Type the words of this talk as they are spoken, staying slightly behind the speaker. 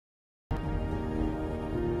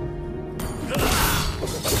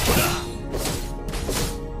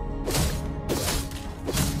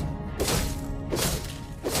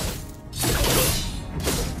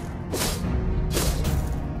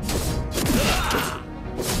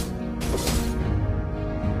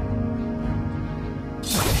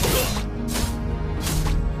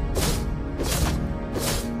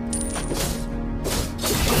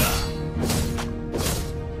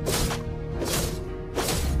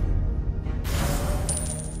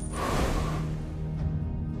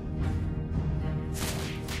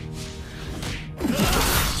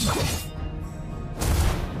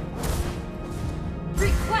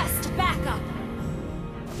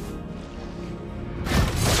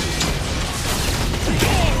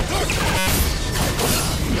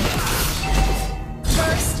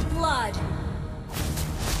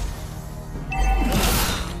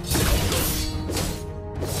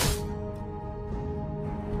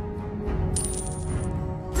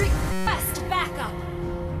backup.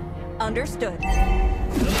 Understood.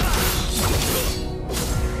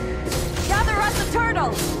 Gather us a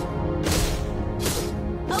turtle!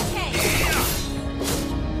 Okay.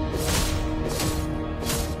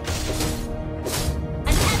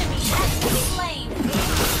 An enemy has been slain.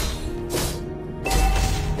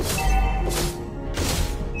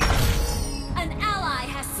 An ally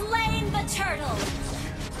has slain the turtle.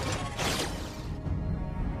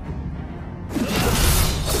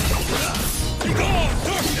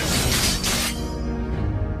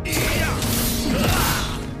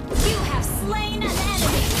 You have slain an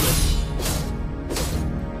enemy.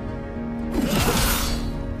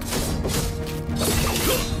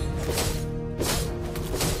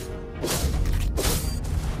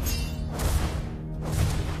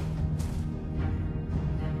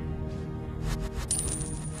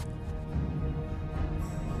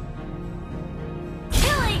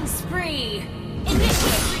 Killing spree.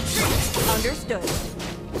 Initiate retreat. Understood.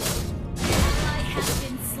 Ally has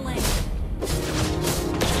been slain.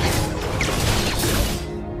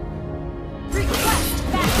 Request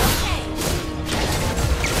backup aid.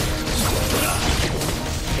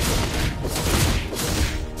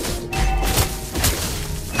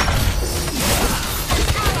 An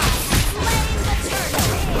ally has slain the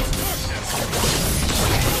turtle.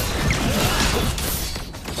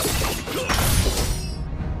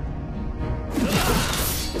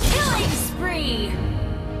 Killing spree.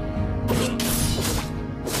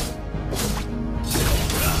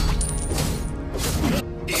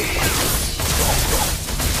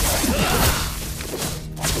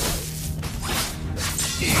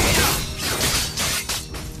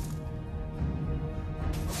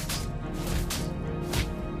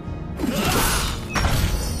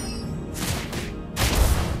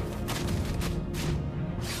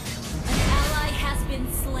 An ally has been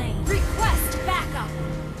slain. Request backup.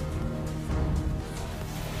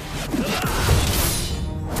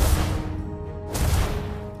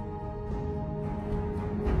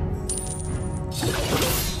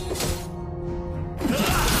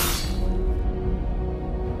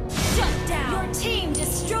 Shut down. Your team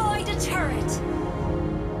destroyed a turret.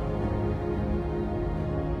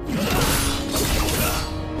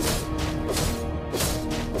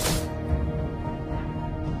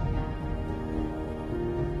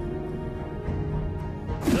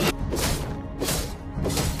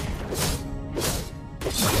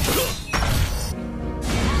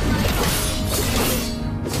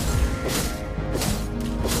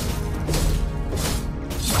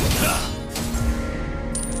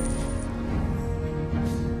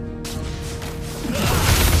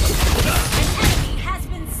 An enemy has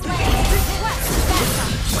been slain. Request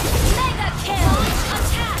backup. Mega kill.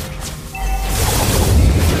 Attack.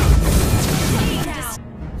 Take down.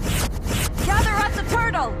 Gather us a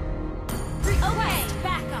turtle! Request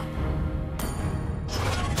backup.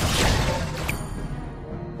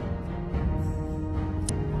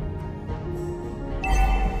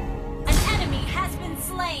 An enemy has been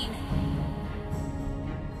slain.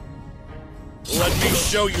 Let me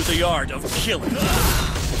show you the art of killing.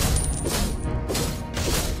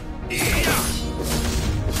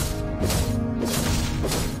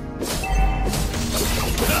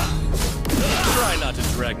 Try not to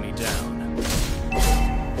drag me down.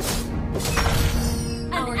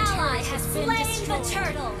 An ally has slain the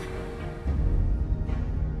turtle.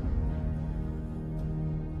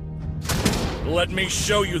 Let me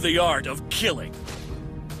show you the art of killing.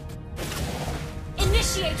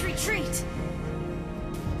 Initiate retreat.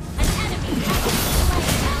 An enemy has been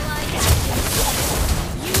slain. Ally has been slain.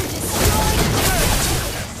 You destroyed a turret.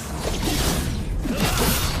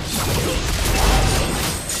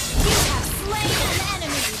 You have slain an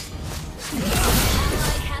enemy.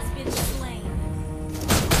 Ally has been slain.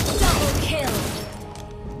 Double kill.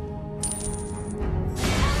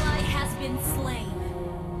 Ally has been slain.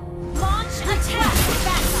 Launch attack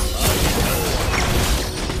backup.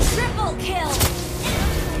 Triple kill.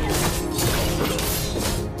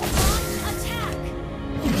 Launch attack.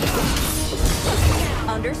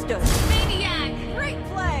 Understood. Maniac. Great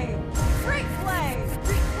play! Great play!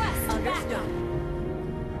 Request Understood. backup.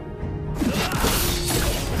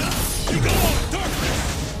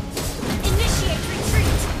 Initiate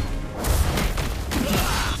retreat.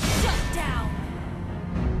 Shut down.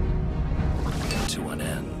 To an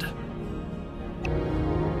end.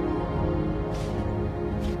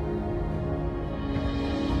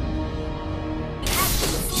 Has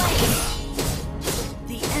been slain.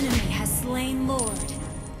 The enemy has slain Lord.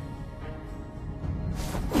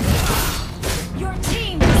 Your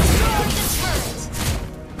team destroyed the turret.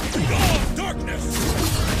 Darkness!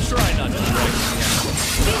 Try not to drag me down.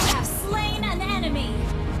 You have slain an enemy.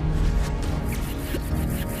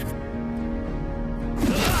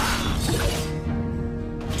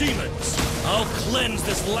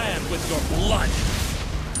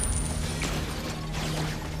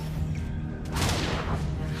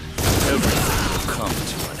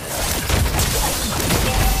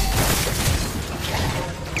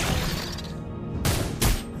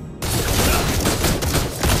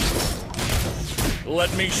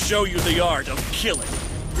 Let me show you the art of killing.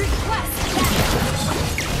 Request backup.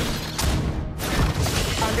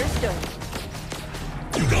 Understood.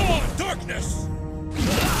 Go on, darkness!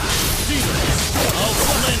 Demons, I'll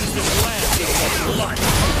cleanse this land with blood.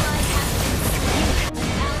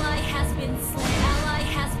 Ally has been slain. Ally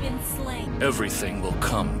has been slain. Everything will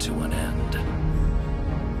come to an end.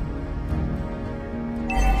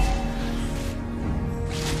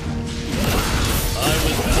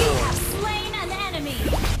 You have slain an enemy.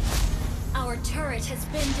 Our turret has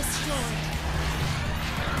been destroyed.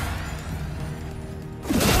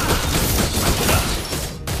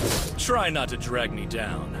 Try not to drag me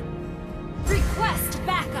down. Request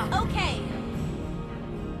backup. Okay.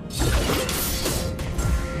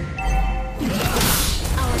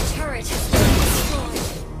 Our turret has been destroyed.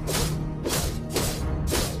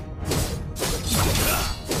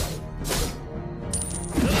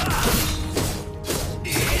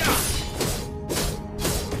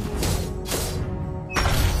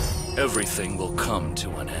 Everything will come to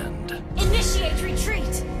an end. Initiate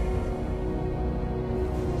retreat.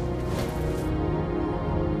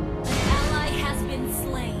 Ally has been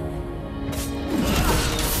slain.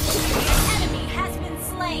 An enemy has been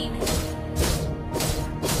slain.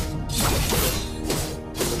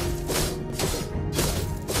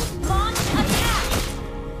 Launch attack.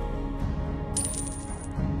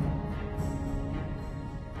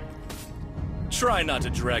 Try not to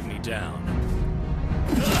drag me down.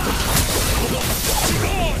 Go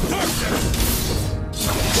on, darkness!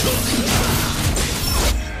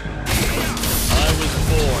 I was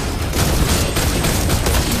born.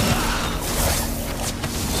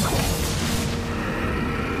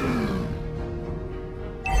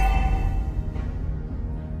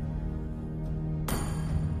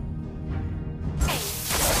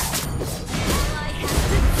 Ally has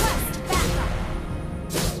request backup.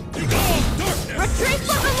 Go on, darkness! Retreat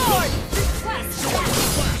for the Lord! Request backup.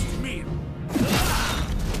 Blast me!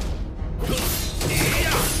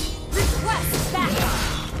 Request backup.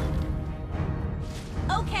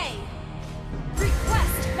 Okay.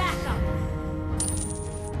 Request backup.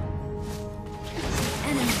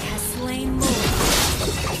 Enemy has slain more.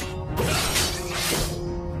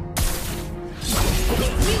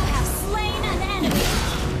 You have slain an enemy.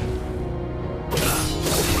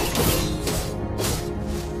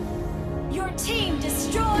 Your team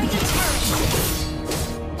destroyed a turret.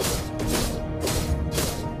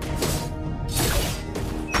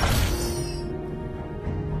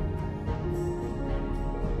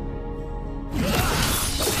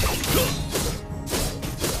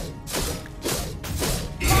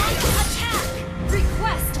 Launch attack!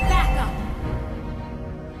 Request backup!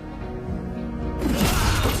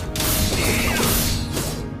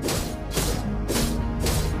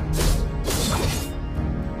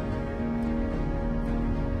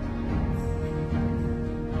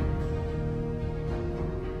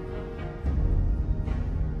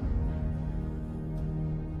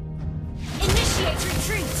 Initiate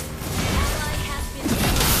retreat!